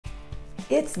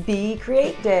It's Bee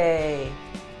Create Day!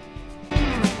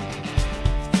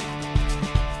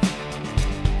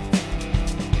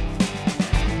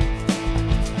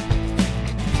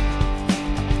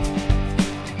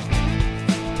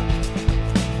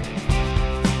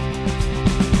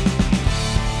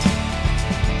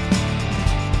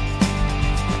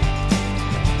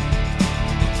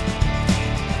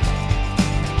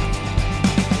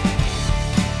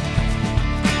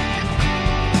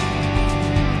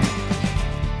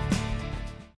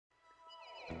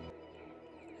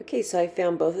 Okay, so I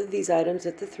found both of these items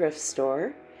at the thrift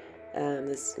store.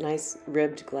 This nice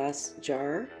ribbed glass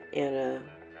jar and a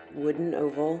wooden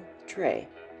oval tray.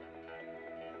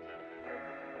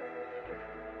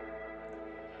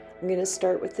 I'm going to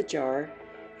start with the jar,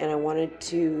 and I wanted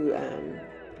to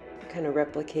kind of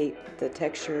replicate the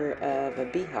texture of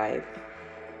a beehive.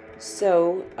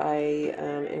 So I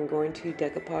am going to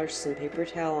decoupage some paper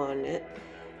towel on it,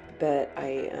 but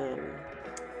I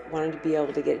wanted to be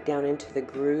able to get down into the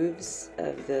grooves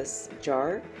of this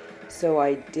jar, so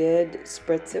I did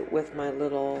spritz it with my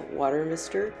little water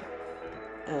mister,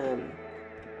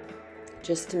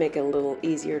 just to make it a little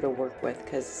easier to work with,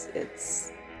 because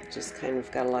it's just kind of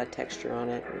got a lot of texture on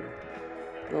it and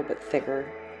a little bit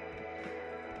thicker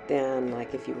than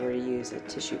like if you were to use a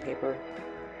tissue paper.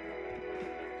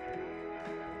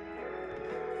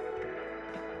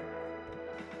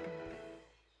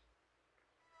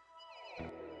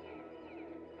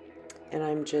 And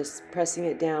I'm just pressing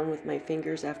it down with my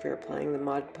fingers after applying the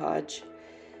Mod Podge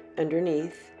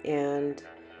underneath, and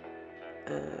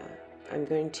I'm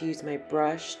going to use my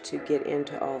brush to get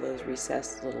into all those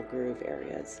recessed little groove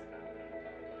areas.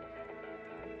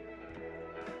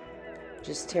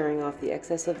 Just tearing off the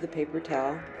excess of the paper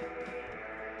towel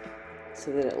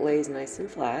so that it lays nice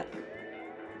and flat.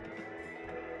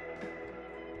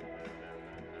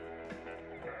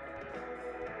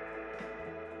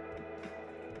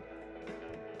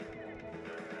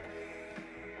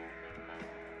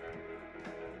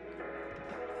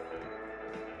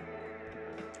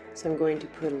 So I'm going to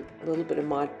put a little bit of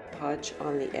Mod Podge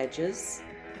on the edges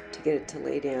to get it to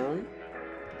lay down.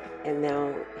 And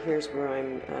now here's where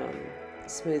I'm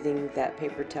smoothing that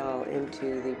paper towel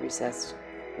into the recessed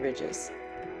ridges.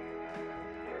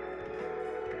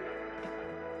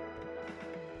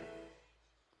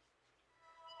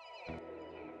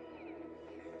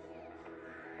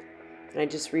 And I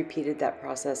just repeated that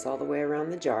process all the way around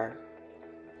the jar.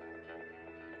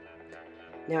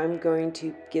 Now I'm going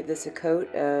to give this a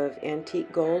coat of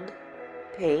antique gold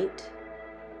paint.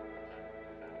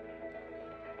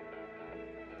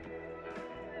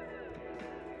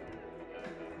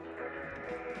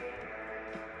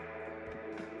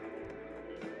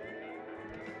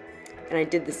 And I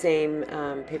did the same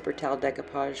paper towel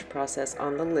decoupage process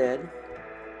on the lid.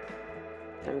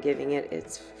 I'm giving it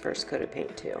its first coat of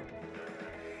paint too.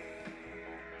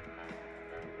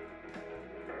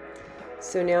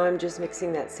 So now I'm just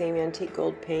mixing that same antique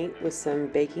gold paint with some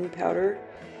baking powder.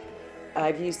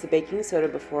 I've used the baking soda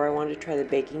before. I wanted to try the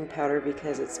baking powder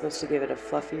because it's supposed to give it a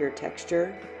fluffier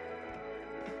texture.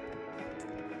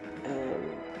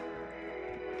 And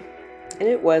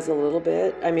it was a little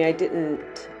bit. I mean,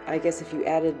 I guess if you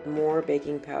added more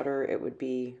baking powder, it would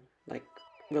be like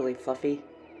really fluffy.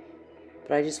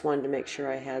 But I just wanted to make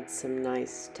sure I had some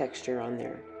nice texture on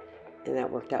there, and that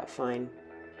worked out fine.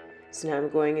 So now I'm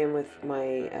going in with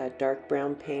my dark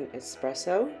brown paint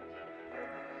espresso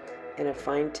and a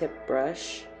fine tip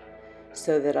brush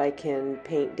so that I can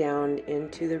paint down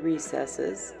into the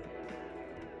recesses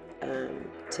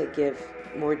to give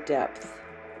more depth.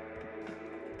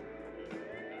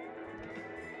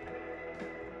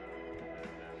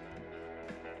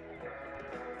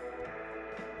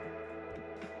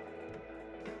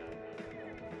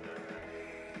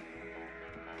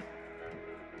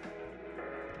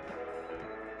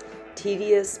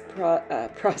 Tedious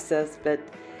process, but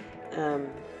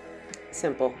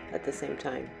simple at the same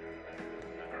time.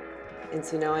 And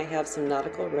so now I have some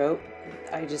nautical rope.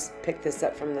 I just picked this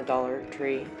up from the Dollar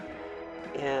Tree,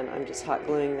 and I'm just hot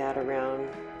gluing that around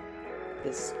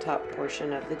this top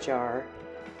portion of the jar.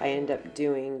 I end up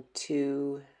doing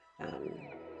 2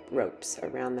 ropes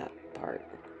around that part.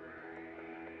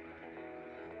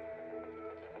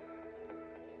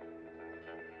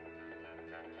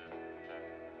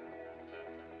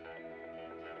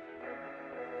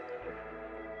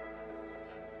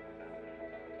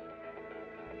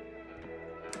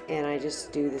 And I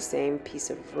just do the same piece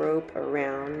of rope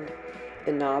around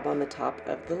the knob on the top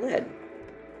of the lid.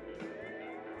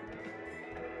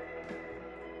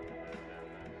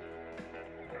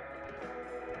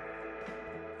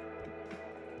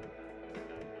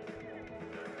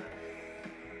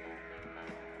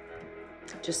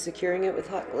 Just securing it with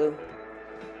hot glue.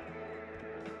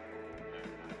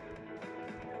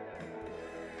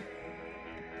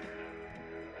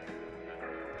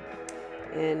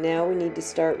 And now we need to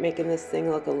start making this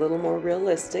thing look a little more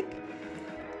realistic.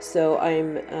 So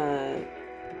I'm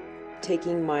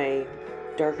taking my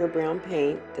darker brown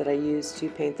paint that I used to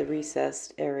paint the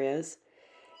recessed areas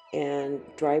and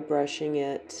dry brushing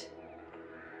it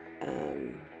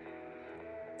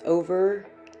over,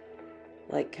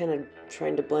 like kind of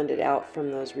trying to blend it out from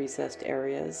those recessed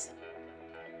areas.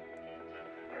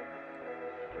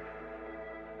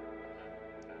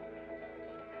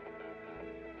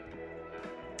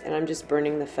 And I'm just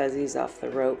burning the fuzzies off the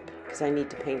rope because I need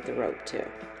to paint the rope too.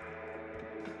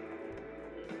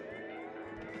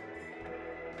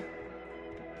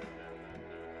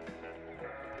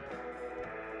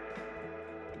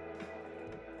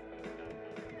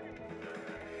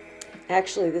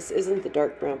 Actually, this isn't the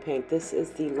dark brown paint. This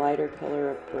is the lighter color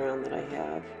of brown that I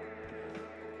have.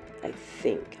 I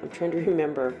think. I'm trying to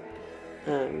remember.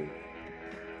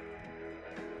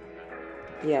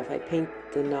 Yeah, if I paint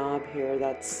the knob here,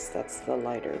 that's the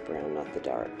lighter brown, not the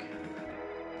dark.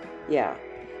 Yeah,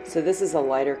 so this is a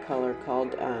lighter color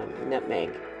called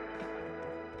nutmeg.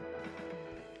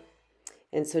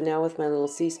 And so now with my little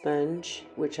sea sponge,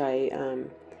 which I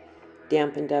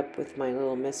dampened up with my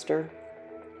little mister,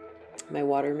 my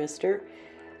water mister,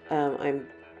 I'm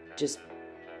just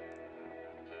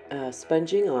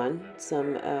sponging on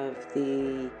some of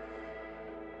a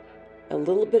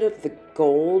little bit of the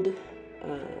gold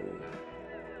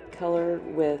color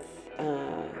with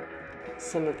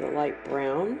some of the light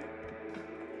brown,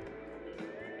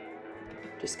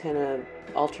 just kind of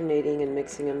alternating and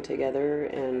mixing them together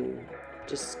and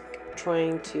just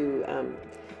trying to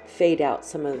fade out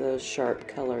some of those sharp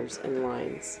colors and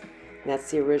lines. And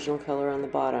that's the original color on the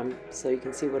bottom, so you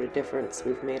can see what a difference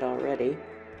we've made already.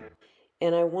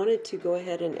 And I wanted to go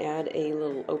ahead and add a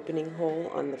little opening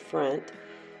hole on the front,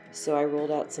 so I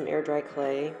rolled out some air dry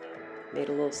clay, made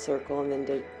a little circle, and then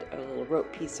did a little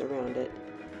rope piece around it.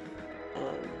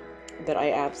 But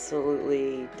I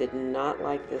absolutely did not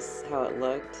like this, how it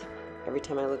looked. Every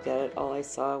time I looked at it, all I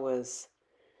saw was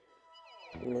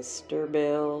Mr.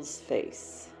 Bill's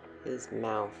face, his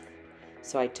mouth.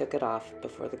 So I took it off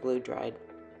before the glue dried.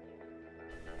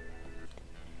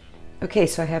 Okay,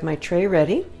 so I have my tray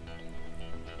ready.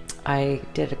 I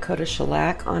did a coat of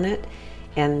shellac on it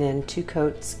and then 2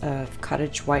 coats of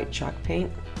cottage white chalk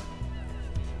paint.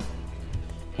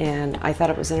 And I thought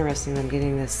it was interesting that I'm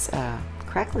getting this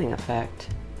crackling effect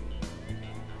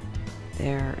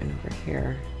there and over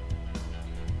here.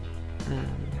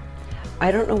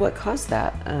 I don't know what caused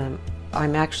that.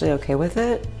 I'm actually okay with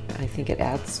it. I think it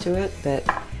adds to it, but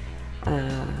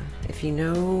if you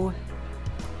know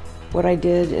what I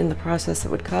did in the process that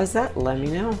would cause that, let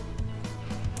me know.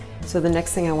 So the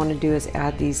next thing I want to do is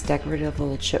add these decorative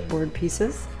little chipboard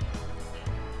pieces.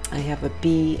 I have a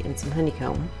bee and some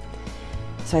honeycomb.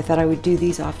 So I thought I would do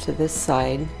these off to this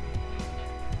side.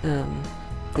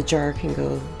 The jar can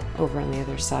go over on the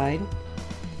other side.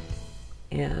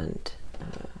 And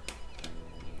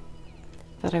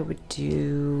thought I would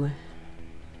do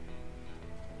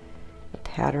a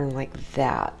pattern like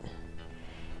that.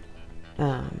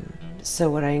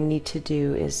 So what I need to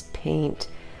do is paint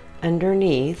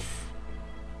underneath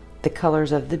the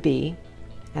colors of the bee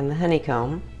and the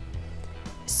honeycomb.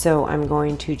 So I'm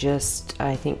going to just,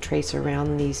 I think, trace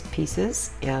around these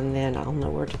pieces and then I'll know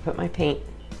where to put my paint.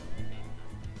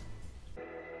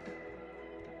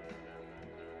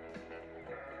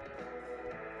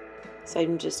 So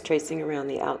I'm just tracing around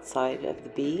the outside of the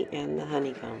bee and the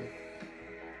honeycomb.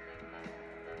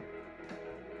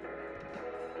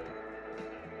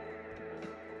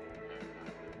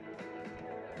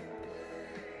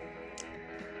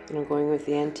 And I'm going with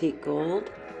the antique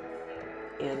gold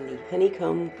and the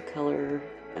honeycomb color,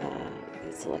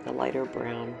 it's like a lighter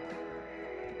brown.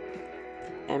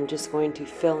 I'm just going to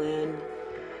fill in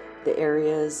the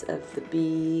areas of the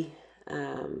bee,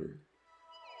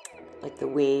 like the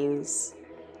wings,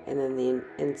 and then the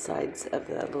insides of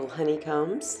the little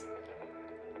honeycombs.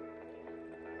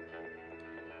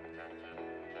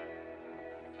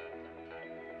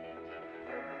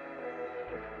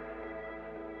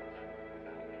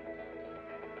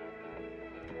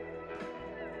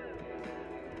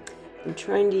 I'm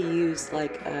trying to use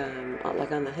like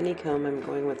on the honeycomb, I'm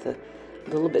going with a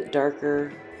little bit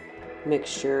darker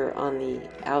mixture on the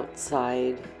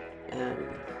outside and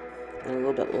a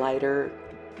little bit lighter,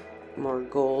 more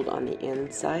gold on the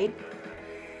inside.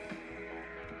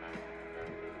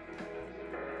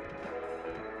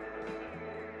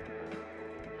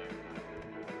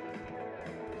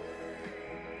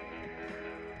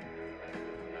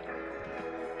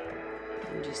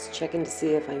 I'm just checking to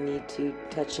see if I need to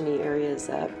touch any areas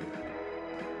up.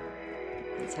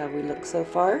 That's how we look so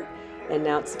far. And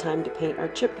now it's time to paint our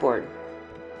chipboard.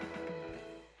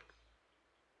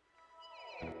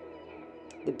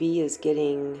 The bee is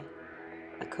getting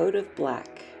a coat of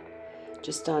black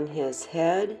just on his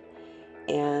head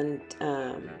and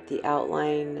the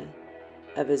outline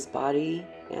of his body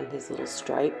and his little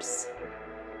stripes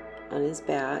on his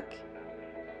back.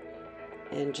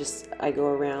 And just I go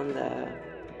around the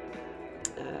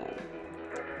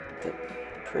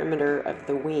perimeter of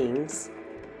the wings,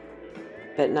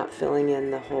 but not filling in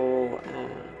the whole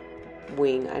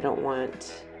wing. I don't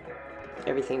want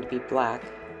everything to be black.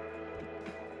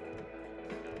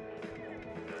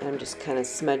 I'm just kind of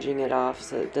smudging it off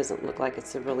so it doesn't look like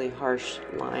it's a really harsh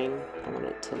line. I want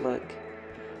it to look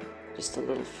just a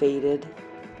little faded.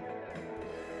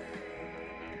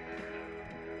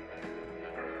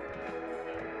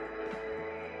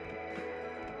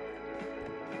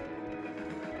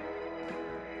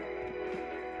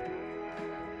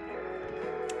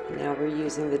 Now we're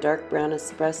using the dark brown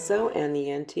espresso and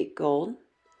the antique gold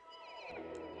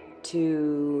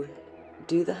to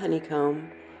do the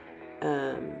honeycomb.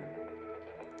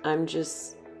 I'm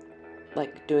just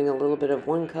like doing a little bit of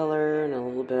one color and a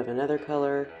little bit of another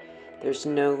color. There's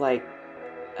no like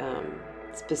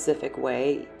specific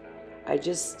way. I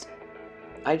just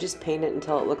paint it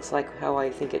until it looks like how I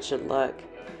think it should look.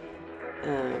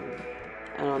 And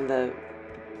on the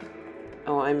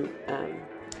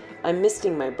I'm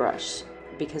misting my brush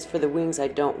because for the wings I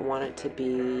don't want it to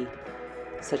be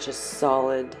such a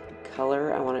solid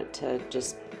color. I want it to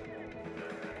just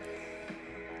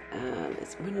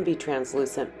it wouldn't be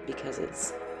translucent because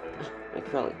it's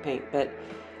acrylic paint, but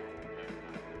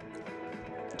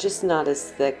just not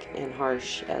as thick and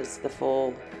harsh as the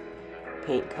full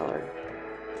paint color.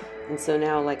 And so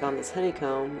now, like on this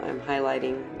honeycomb, I'm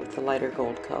highlighting with the lighter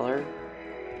gold color.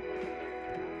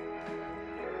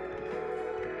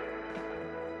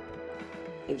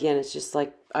 Again, it's just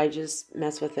like I just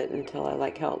mess with it until I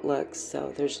like how it looks,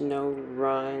 so there's no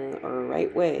wrong or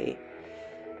right way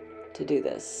to do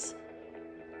this.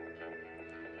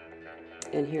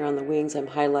 And here on the wings I'm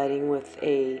highlighting with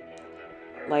a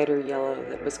lighter yellow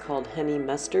that was called honey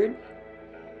mustard.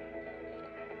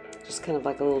 Just kind of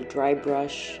like a little dry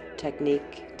brush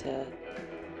technique to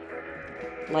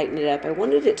lighten it up. I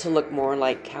wanted it to look more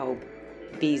like how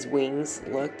bees' wings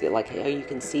look, like how you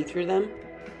can see through them.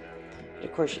 But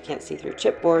of course you can't see through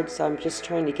chipboard, so I'm just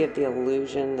trying to give the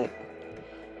illusion that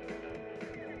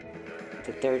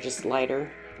they're just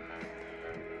lighter.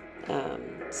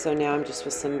 So now I'm just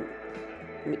with some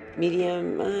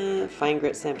medium fine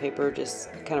grit sandpaper,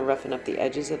 just kind of roughing up the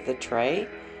edges of the tray.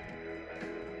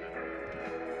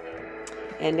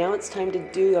 And now it's time to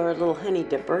do our little honey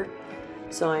dipper.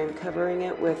 So I'm covering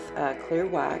it with clear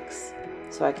wax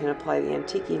so I can apply the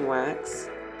antiquing wax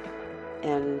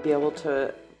and be able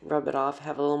to rub it off,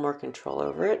 have a little more control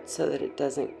over it so that it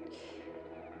doesn't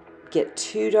get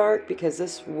too dark, because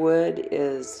this wood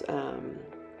is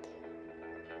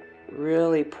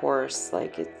really porous,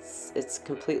 like it's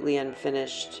completely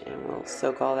unfinished, and we'll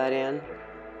soak all that in.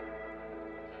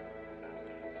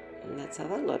 And that's how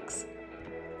that looks.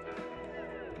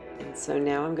 And so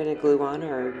now I'm going to glue on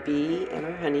our bee and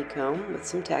our honeycomb with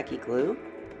some tacky glue.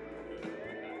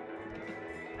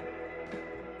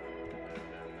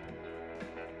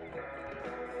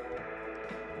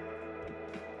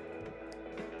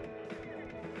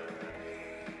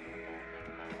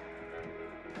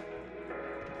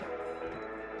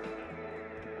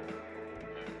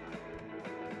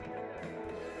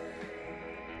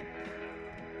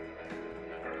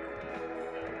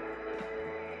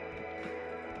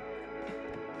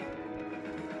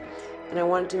 And I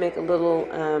wanted to make a little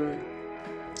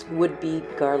wood bead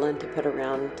garland to put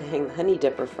around to hang the honey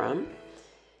dipper from.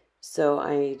 So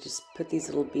I just put these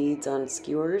little beads on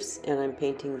skewers, and I'm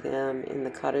painting them in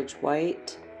the cottage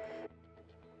white,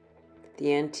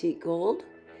 the antique gold,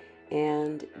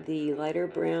 and the lighter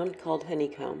brown called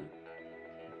honeycomb.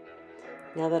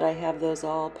 Now that I have those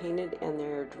all painted and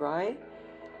they're dry,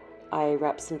 I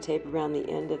wrap some tape around the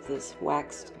end of this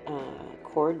waxed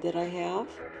cord that I have.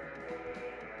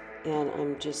 And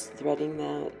I'm just threading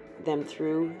them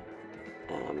through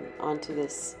onto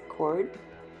this cord.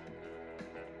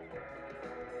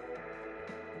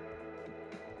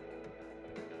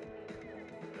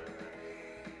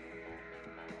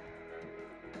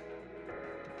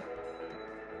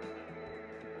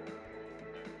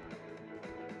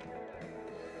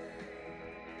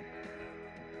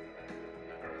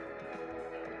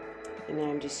 And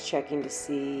I'm just checking to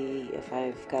see if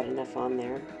I've got enough on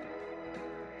there.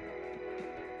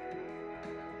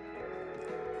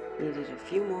 Needed a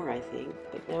few more, I think,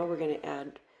 but now we're going to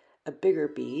add a bigger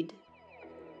bead.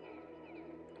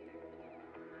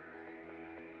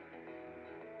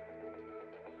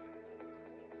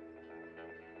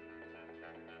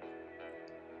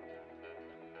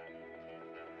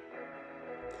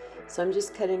 So I'm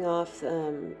just cutting off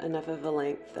enough of a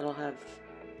length that I'll have,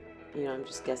 you know, I'm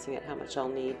just guessing at how much I'll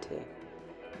need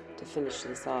to finish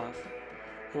this off.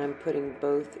 And I'm putting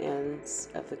both ends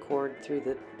of the cord through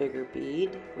the bigger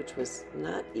bead, which was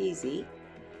not easy,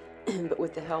 but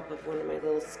with the help of one of my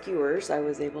little skewers, I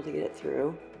was able to get it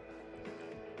through.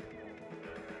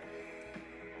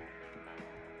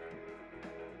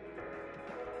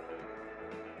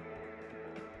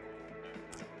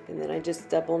 And then I just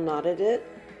double knotted it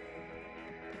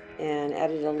and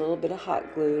added a little bit of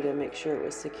hot glue to make sure it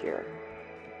was secure.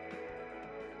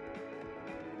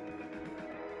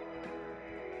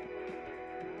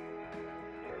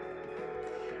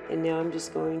 And now I'm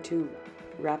just going to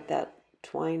wrap that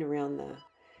twine around the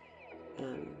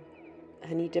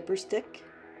honey dipper stick.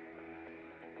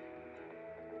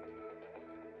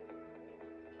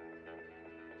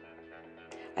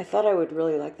 I thought I would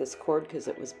really like this cord because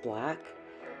it was black,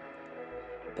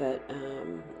 but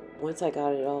once I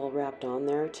got it all wrapped on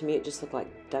there, to me it just looked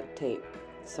like duct tape.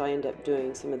 So I ended up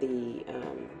doing some of the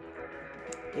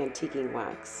antiquing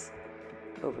wax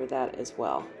over that as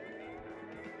well.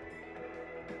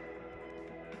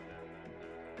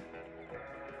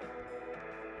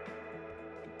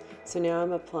 So now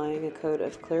I'm applying a coat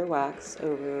of clear wax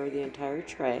over the entire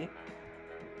tray.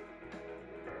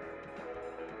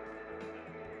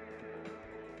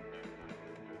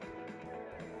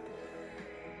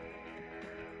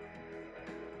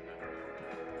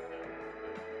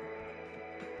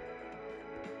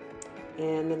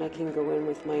 And then I can go in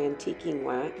with my antiquing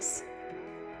wax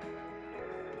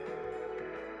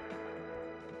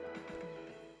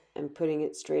and putting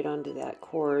it straight onto that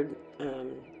cord,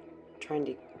 trying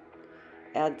to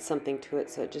add something to it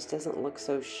so it just doesn't look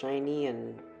so shiny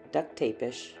and duct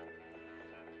tape-ish.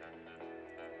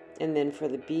 And then for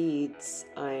the beads,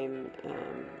 I'm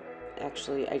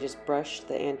I just brush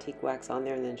the antique wax on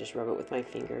there and then just rub it with my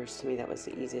fingers. To me, that was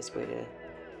the easiest way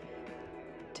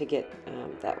to get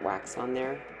that wax on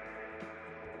there.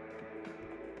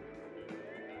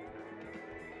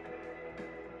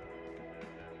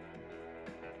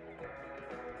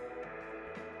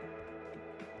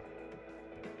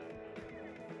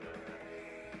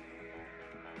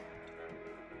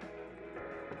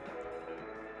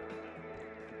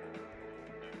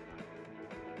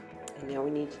 And now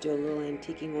we need to do a little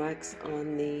antiquing wax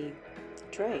on the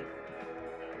tray.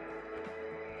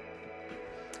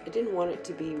 I didn't want it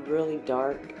to be really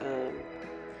dark.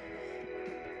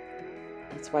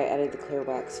 That's why I added the clear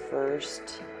wax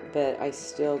first, but I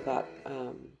still got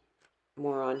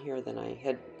more on here than I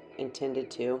had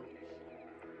intended to.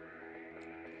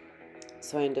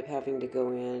 So I ended up having to go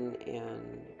in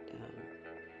and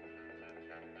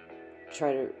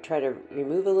try to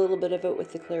remove a little bit of it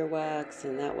with the clear wax,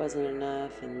 and that wasn't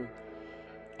enough. And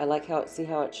I like how see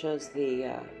how it shows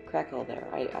the crackle there.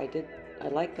 I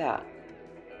like that.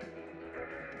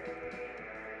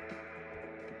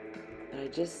 But I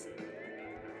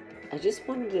just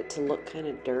wanted it to look kind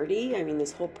of dirty. I mean,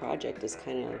 this whole project is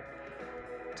kind of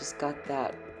just got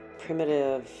that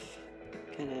primitive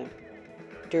kind of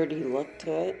dirty look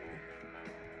to it.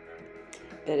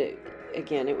 But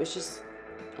it was just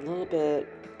a little bit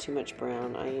too much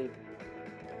brown. I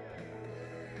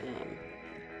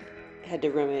had to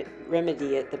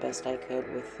remedy it the best I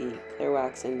could with the clear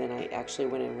wax, and then I actually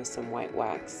went in with some white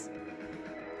wax.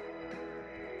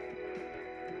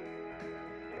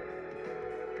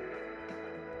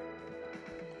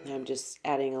 Now I'm just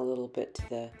adding a little bit to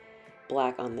the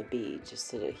black on the bee, just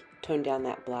to tone down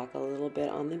that black a little bit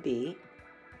on the bee.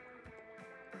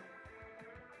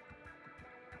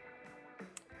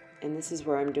 And this is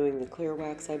where I'm doing the clear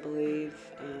wax, I believe.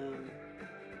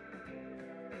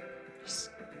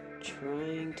 Just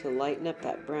trying to lighten up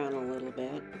that brown a little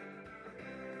bit.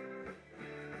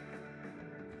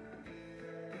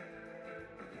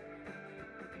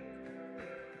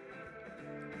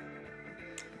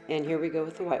 And here we go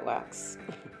with the white wax.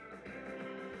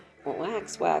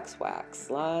 Wax, wax, wax.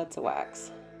 Lots of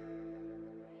wax.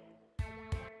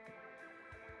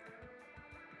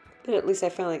 But at least I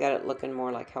finally got it looking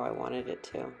more like how I wanted it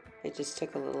to. It just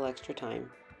took a little extra time.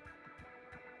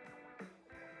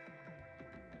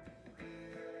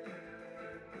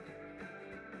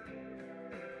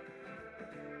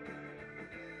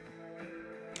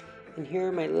 And here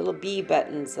are my little bee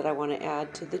buttons that I want to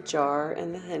add to the jar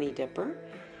and the honey dipper.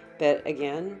 But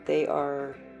again, they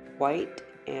are white,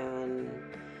 and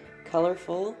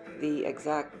colorful, the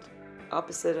exact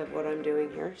opposite of what I'm doing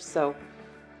here. So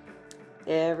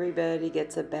everybody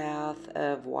gets a bath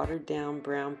of watered down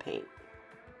brown paint.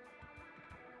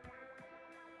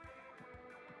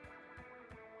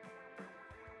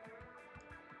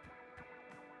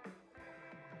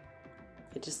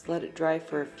 I just let it dry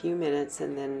for a few minutes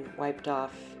and then wiped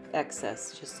off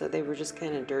excess, just so they were just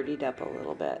kind of dirtied up a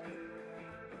little bit.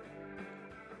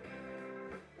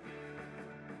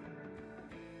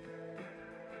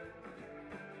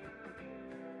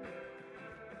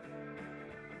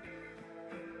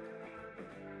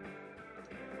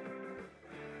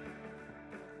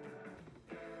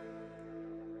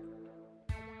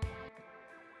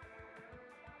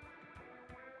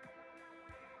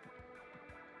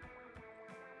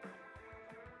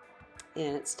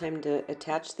 And it's time to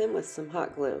attach them with some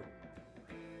hot glue.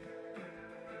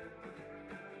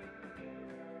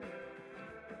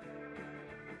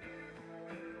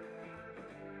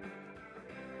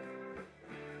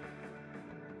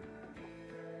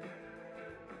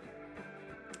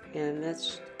 And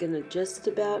that's gonna just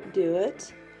about do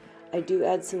it. I do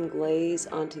add some glaze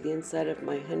onto the inside of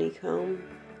my honeycomb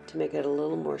to make it a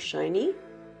little more shiny.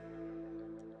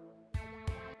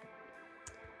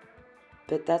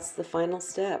 But that's the final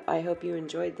step. I hope you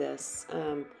enjoyed this.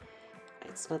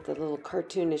 It's not the little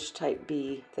cartoonish type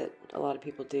bee that a lot of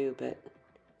people do, but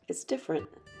it's different.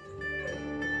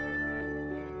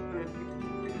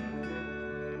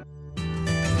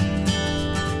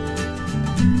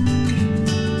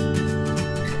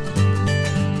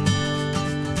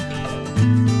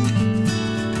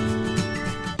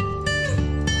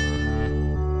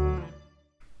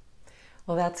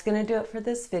 Well, that's going to do it for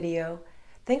this video.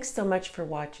 Thanks so much for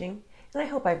watching, and I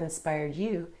hope I've inspired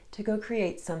you to go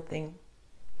create something.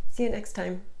 See you next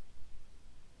time.